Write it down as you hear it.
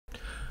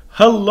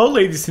Hello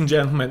ladies and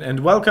gentlemen, and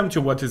welcome to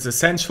what is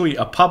essentially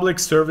a public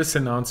service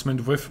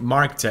announcement with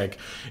MarkTech.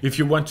 If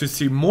you want to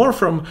see more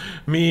from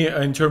me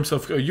in terms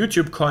of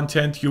YouTube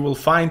content, you will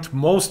find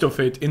most of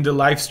it in the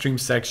live stream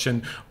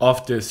section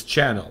of this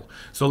channel.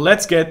 So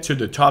let's get to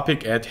the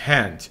topic at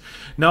hand.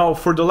 Now,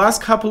 for the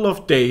last couple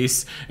of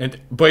days, and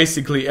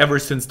basically ever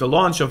since the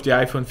launch of the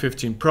iPhone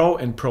 15 Pro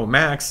and Pro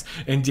Max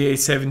and the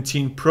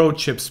A17 Pro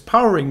chips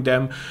powering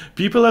them,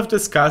 people have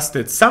discussed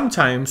that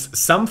sometimes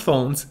some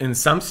phones in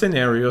some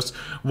scenarios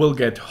will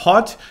get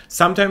hot,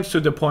 sometimes to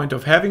the point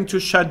of having to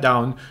shut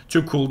down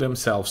to cool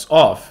themselves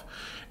off.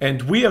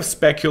 And we have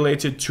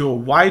speculated to a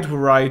wide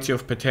variety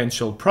of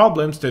potential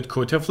problems that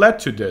could have led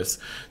to this.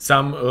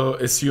 Some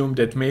assume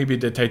that maybe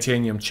the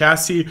titanium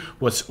chassis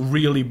was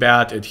really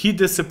bad at heat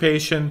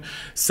dissipation.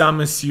 Some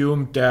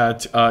assume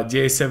that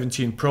the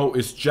A17 Pro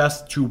is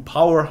just too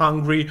power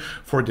hungry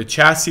for the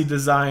chassis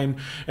design.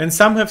 And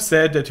some have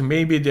said that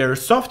maybe there are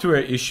software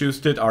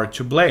issues that are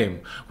to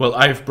blame. Well,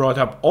 I've brought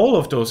up all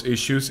of those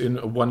issues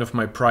in one of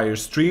my prior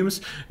streams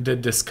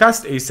that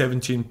discussed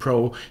A17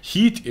 Pro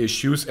heat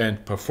issues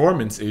and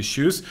performance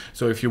issues.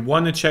 So if you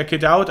want to check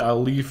it out,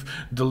 I'll leave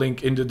the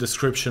link in the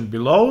description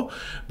below.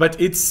 But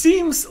it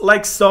seems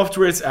like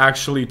software is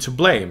actually to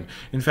blame.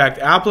 In fact,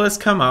 Apple has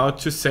come out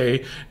to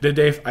say that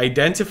they've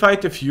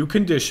identified a few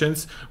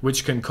conditions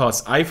which can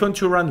cause iPhone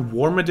to run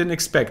warmer than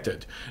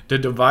expected. The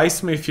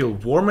device may feel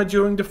warmer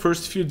during the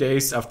first few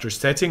days after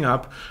setting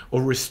up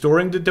or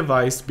restoring the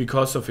device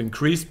because of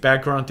increased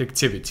background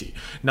activity.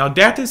 Now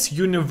that is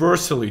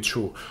universally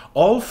true.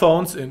 All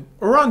phones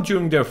around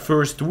during their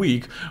first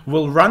week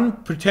will run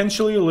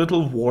potentially a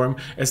little warm,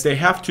 as they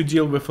have to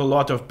deal with a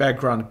lot of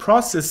background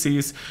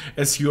processes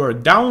as you are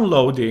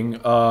downloading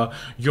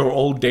your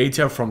old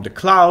data from the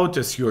cloud,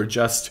 as you're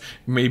just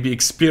maybe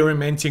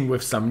experimenting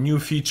with some new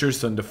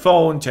features on the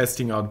phone,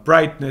 testing out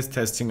brightness,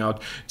 testing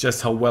out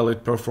just how well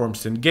it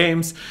performs in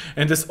games.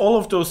 And as all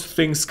of those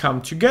things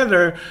come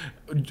together,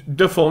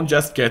 the phone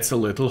just gets a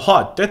little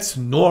hot. That's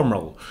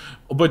normal.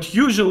 But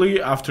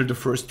usually after the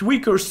first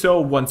week or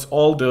so, once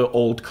all the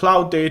old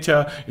cloud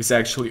data is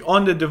actually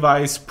on the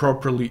device,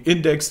 properly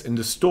indexed in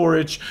the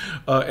storage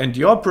and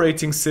the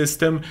operating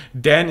system,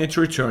 then it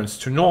returns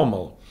to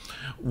normal.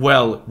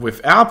 Well,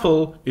 with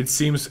Apple, it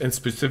seems, and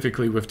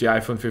specifically with the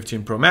iPhone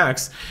 15 Pro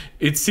Max,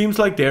 it seems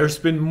like there's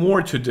been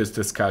more to this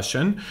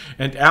discussion,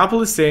 and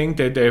Apple is saying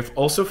that they've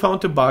also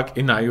found a bug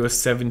in iOS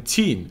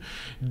 17.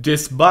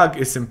 This bug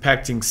is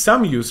impacting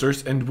some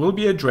users and will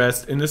be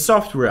addressed in a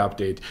software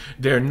update.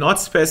 They're not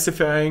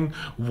specifying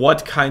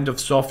what kind of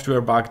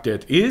software bug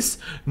that is,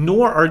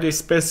 nor are they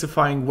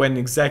specifying when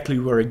exactly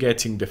we're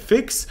getting the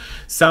fix.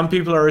 Some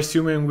people are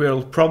assuming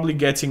we're probably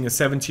getting a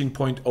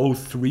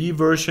 17.03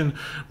 version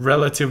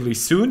relatively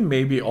soon,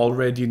 maybe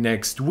already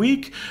next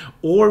week,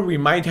 or we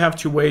might have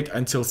to wait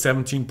until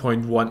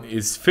 17.1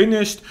 is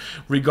finished.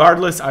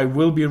 Regardless, I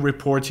will be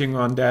reporting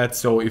on that,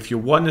 so if you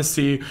want to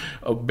see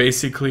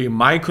basically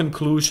my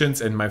conclusions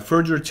and my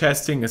further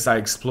testing as I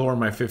explore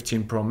my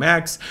 15 Pro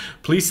Max,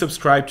 please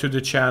subscribe to the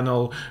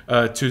channel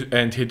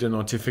and hit the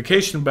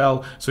notification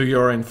bell so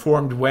you're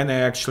informed when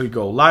I actually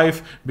go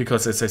live,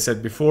 because as I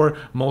said before,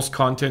 most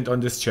content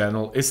on this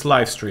channel is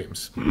live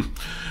streams.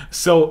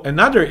 So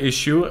another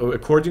issue,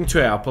 according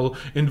to Apple,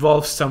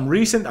 involves some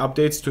recent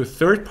updates to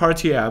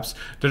third-party apps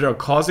that are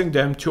causing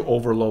them to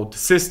overload the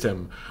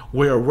system.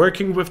 We are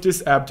working with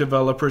these app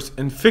developers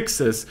and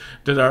fixes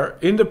that are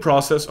in the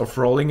process of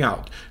rolling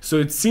out. So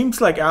it seems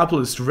like Apple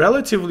is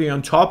relatively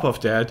on top of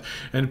that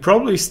and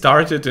probably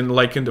started in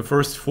the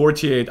first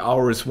 48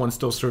 hours once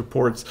those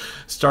reports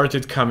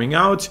started coming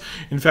out.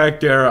 In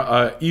fact,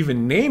 they're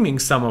even naming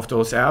some of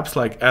those apps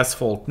like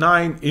Asphalt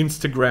 9,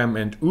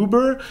 Instagram, and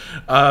Uber.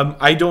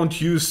 I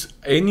don't use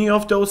any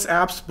of those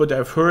apps, but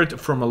I've heard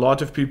from a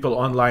lot of people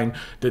online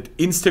that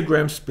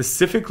Instagram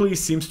specifically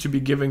seems to be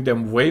giving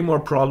them way more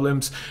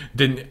problems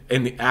than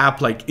an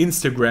app like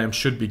Instagram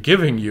should be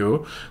giving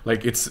you.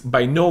 Like, it's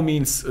by no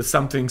means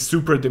something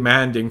super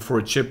demanding for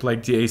a chip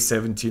like the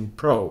A17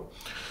 Pro.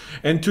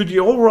 And to the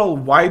overall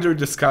wider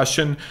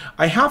discussion,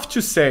 I have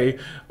to say,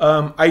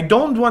 I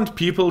don't want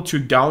people to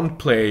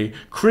downplay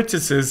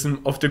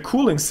criticism of the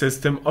cooling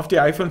system of the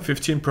iPhone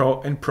 15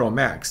 Pro and Pro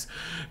Max.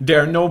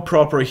 There are no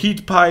proper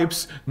heat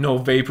pipes, no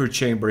vapor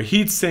chamber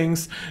heat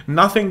sinks,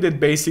 nothing that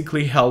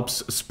basically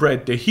helps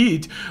spread the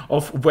heat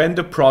of when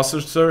the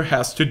processor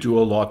has to do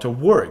a lot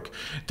of work.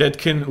 That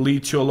can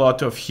lead to a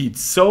lot of heat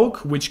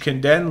soak, which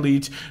can then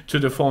lead to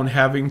the phone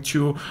having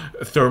to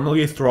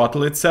thermally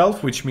throttle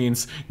itself, which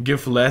means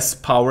give less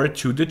power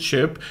to the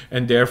chip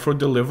and therefore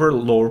deliver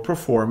lower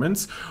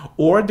performance,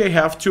 or they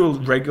have to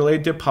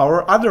regulate the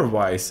power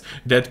otherwise.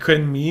 That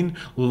can mean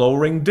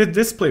lowering the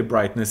display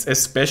brightness,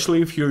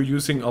 especially if you're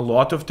using a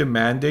lot of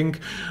demanding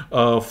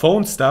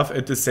phone stuff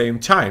at the same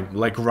time,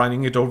 like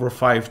running it over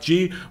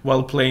 5G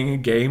while playing a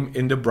game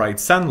in the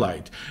bright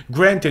sunlight.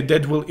 Granted,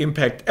 that will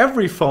impact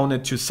every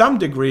phone to some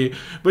degree,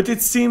 but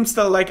it seems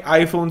that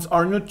iPhones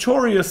are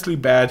notoriously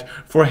bad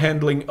for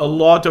handling a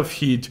lot of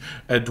heat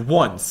at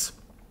once.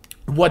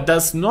 What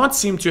does not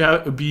seem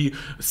to be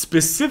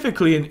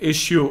specifically an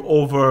issue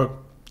over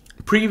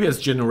previous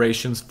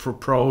generations for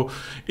Pro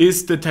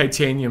is the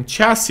titanium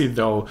chassis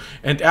though,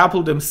 and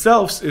Apple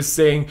themselves is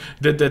saying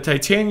that the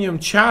titanium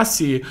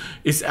chassis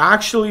is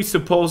actually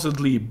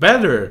supposedly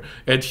better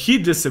at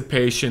heat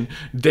dissipation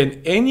than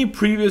any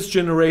previous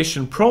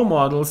generation Pro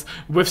models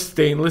with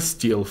stainless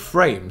steel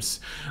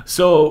frames.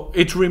 So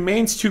it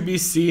remains to be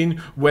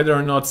seen whether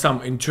or not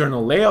some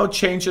internal layout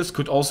changes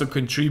could also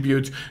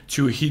contribute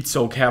to heat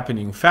soak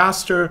happening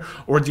faster,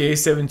 or the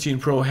A17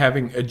 Pro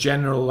having a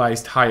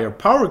generalized higher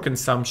power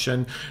consumption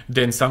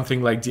than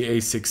something like the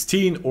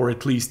A16, or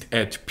at least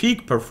at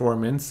peak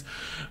performance.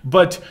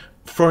 But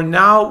for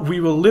now, we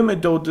will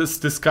limit those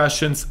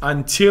discussions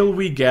until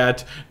we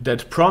get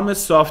that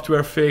promised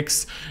software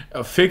fixes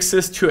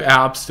to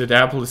apps that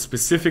Apple is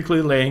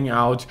specifically laying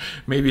out.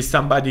 Maybe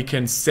somebody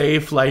can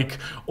save like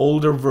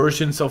older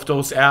versions of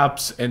those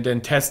apps and then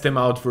test them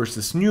out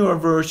versus newer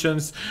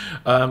versions.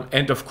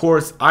 And of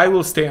course, I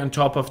will stay on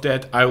top of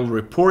that. I will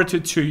report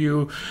it to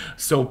you.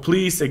 So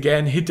please,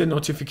 again, hit the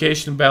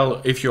notification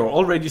bell if you're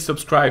already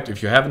subscribed.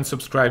 If you haven't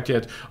subscribed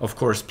yet, of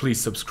course, please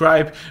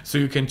subscribe so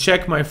you can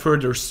check my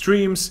further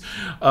streams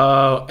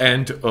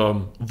and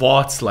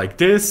VODs like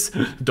this.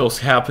 Those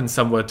happen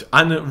somewhat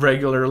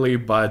irregularly,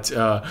 but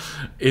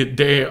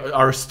they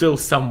are still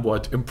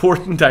somewhat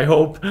important, I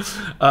hope.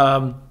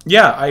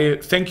 Yeah, I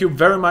thank you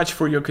very much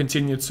for your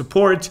continued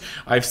support.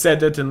 I've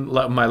said it in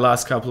my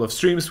last couple of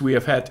streams. We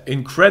have had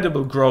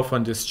incredible growth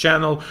on this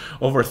channel,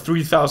 over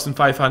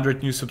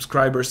 3,500 new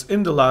subscribers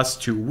in the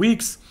last 2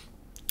 weeks.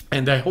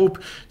 And I hope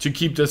to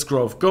keep this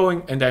growth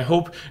going, and I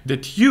hope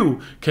that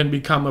you can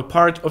become a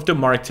part of the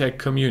MarkTech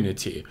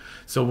community.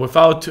 So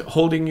without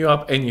holding you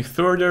up any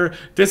further,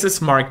 this is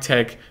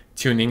MarkTech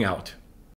tuning out.